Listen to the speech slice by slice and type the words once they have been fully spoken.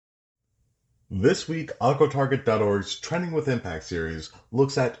This week, Oncotarget.org's Trending with Impact series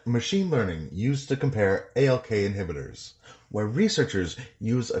looks at machine learning used to compare ALK inhibitors, where researchers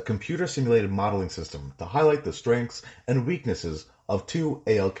use a computer simulated modeling system to highlight the strengths and weaknesses of two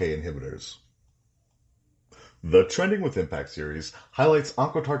ALK inhibitors. The Trending with Impact series highlights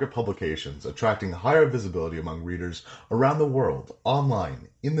Oncotarget publications attracting higher visibility among readers around the world, online,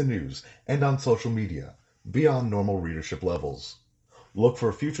 in the news, and on social media, beyond normal readership levels. Look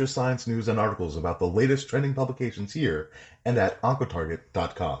for future science news and articles about the latest trending publications here and at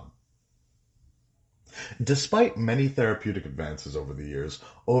Oncotarget.com. Despite many therapeutic advances over the years,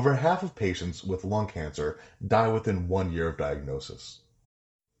 over half of patients with lung cancer die within 1 year of diagnosis.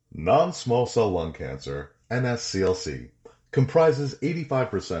 Non-small cell lung cancer, NSCLC, comprises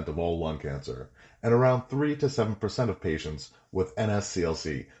 85% of all lung cancer, and around 3 to 7% of patients with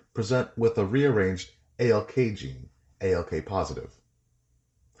NSCLC present with a rearranged ALK gene, ALK positive.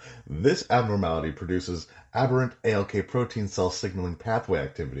 This abnormality produces aberrant ALK protein cell signaling pathway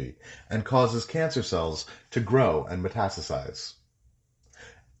activity and causes cancer cells to grow and metastasize.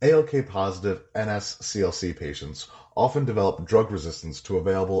 ALK positive NSCLC patients often develop drug resistance to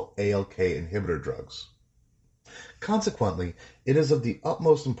available ALK inhibitor drugs. Consequently, it is of the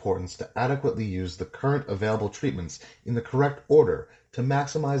utmost importance to adequately use the current available treatments in the correct order to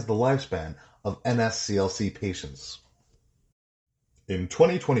maximize the lifespan of NSCLC patients. In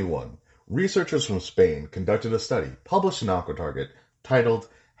 2021, researchers from Spain conducted a study published in Oncotarget titled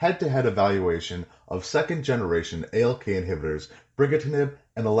Head-to-Head Evaluation of Second-Generation ALK Inhibitors Brigatinib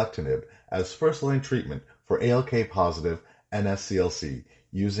and Alectinib as First-Line Treatment for ALK-Positive NSCLC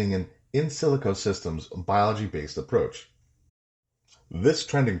using an in silico systems biology-based approach. This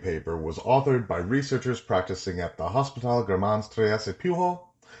trending paper was authored by researchers practicing at the Hospital Germán Trias y Pujo,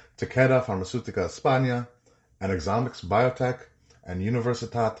 Takeda Pharmaceutica España, and Exonics Biotech, and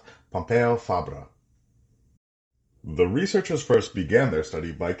Universitat Pompeu Fabra. The researchers first began their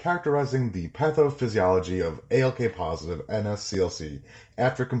study by characterizing the pathophysiology of ALK-positive NSCLC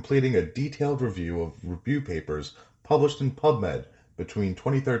after completing a detailed review of review papers published in PubMed between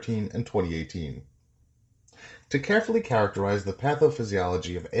 2013 and 2018. To carefully characterize the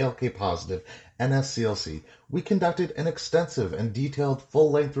pathophysiology of ALK-positive NSCLC, we conducted an extensive and detailed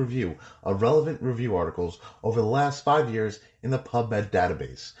full-length review of relevant review articles over the last 5 years in the PubMed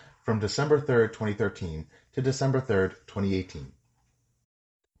database, from December 3, 2013 to December 3, 2018.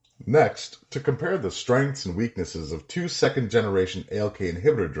 Next, to compare the strengths and weaknesses of two second-generation ALK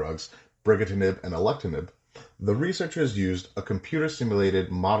inhibitor drugs, brigatinib and alectinib, the researchers used a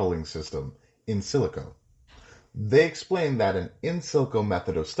computer-simulated modeling system, in silico. They explain that an in silico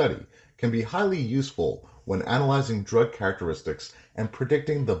method of study can be highly useful when analyzing drug characteristics and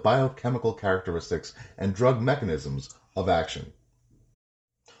predicting the biochemical characteristics and drug mechanisms of action.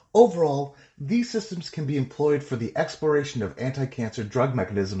 Overall, these systems can be employed for the exploration of anti-cancer drug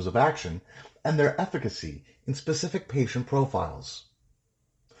mechanisms of action and their efficacy in specific patient profiles.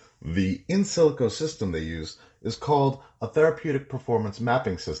 The in silico system they use is called a Therapeutic Performance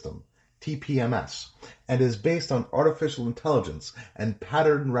Mapping System, TPMS, and is based on artificial intelligence and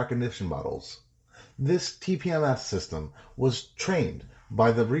pattern recognition models. This TPMS system was trained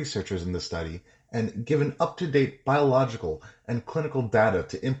by the researchers in the study and given up-to-date biological and clinical data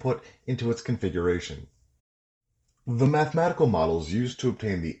to input into its configuration. The mathematical models used to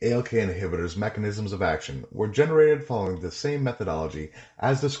obtain the ALK inhibitors' mechanisms of action were generated following the same methodology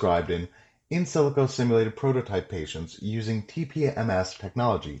as described in silico simulated prototype patients using TPMS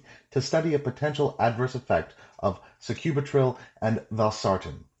technology to study a potential adverse effect of sacubitril and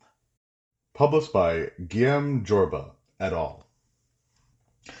valsartan. Published by Guillaume Jorba et al.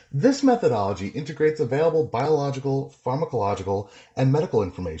 This methodology integrates available biological, pharmacological, and medical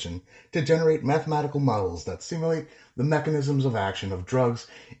information to generate mathematical models that simulate the mechanisms of action of drugs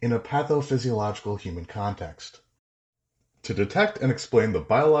in a pathophysiological human context. To detect and explain the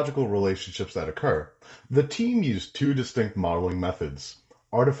biological relationships that occur, the team used two distinct modeling methods: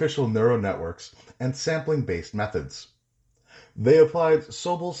 artificial neural networks and sampling-based methods. They applied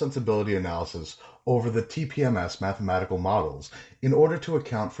Sobel sensibility analysis over the TPMS mathematical models in order to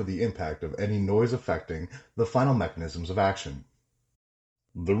account for the impact of any noise affecting the final mechanisms of action.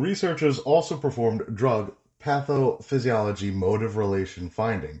 The researchers also performed drug pathophysiology motive relation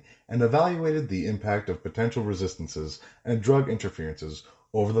finding and evaluated the impact of potential resistances and drug interferences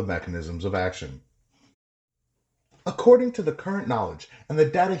over the mechanisms of action. According to the current knowledge and the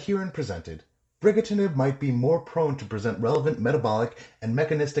data herein presented, brigatinib might be more prone to present relevant metabolic and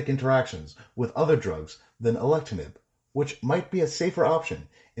mechanistic interactions with other drugs than alectinib, which might be a safer option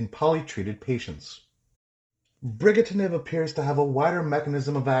in polytreated patients. Brigatinib appears to have a wider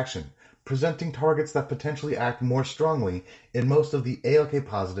mechanism of action, presenting targets that potentially act more strongly in most of the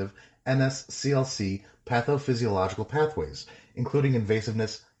ALK-positive NSCLC pathophysiological pathways, including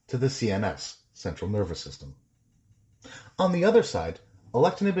invasiveness to the CNS, central nervous system. On the other side,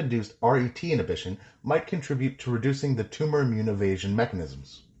 alectinib-induced RET inhibition might contribute to reducing the tumor immune evasion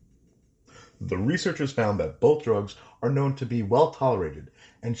mechanisms. The researchers found that both drugs are known to be well tolerated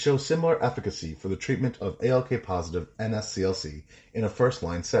and show similar efficacy for the treatment of ALK-positive NSCLC in a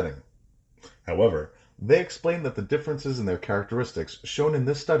first-line setting. However, they explained that the differences in their characteristics shown in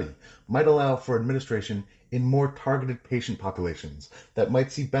this study might allow for administration in more targeted patient populations that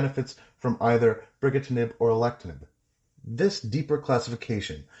might see benefits from either brigatinib or alectinib. This deeper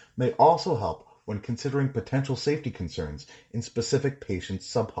classification may also help when considering potential safety concerns in specific patient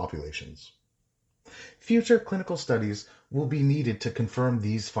subpopulations. Future clinical studies will be needed to confirm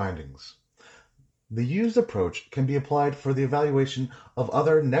these findings. The used approach can be applied for the evaluation of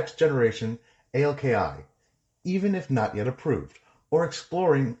other next-generation ALKI, even if not yet approved, or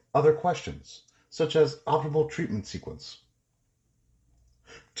exploring other questions, such as optimal treatment sequence.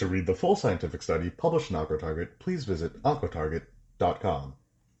 To read the full scientific study published in OncoTarget, please visit oncotarget.com.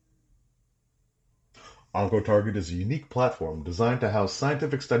 OncoTarget is a unique platform designed to house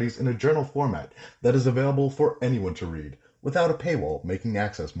scientific studies in a journal format that is available for anyone to read, without a paywall making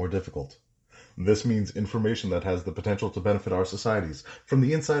access more difficult. This means information that has the potential to benefit our societies from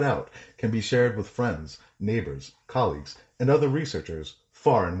the inside out can be shared with friends, neighbors, colleagues, and other researchers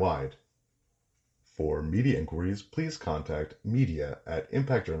far and wide. For media inquiries, please contact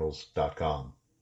media@impactjournals.com.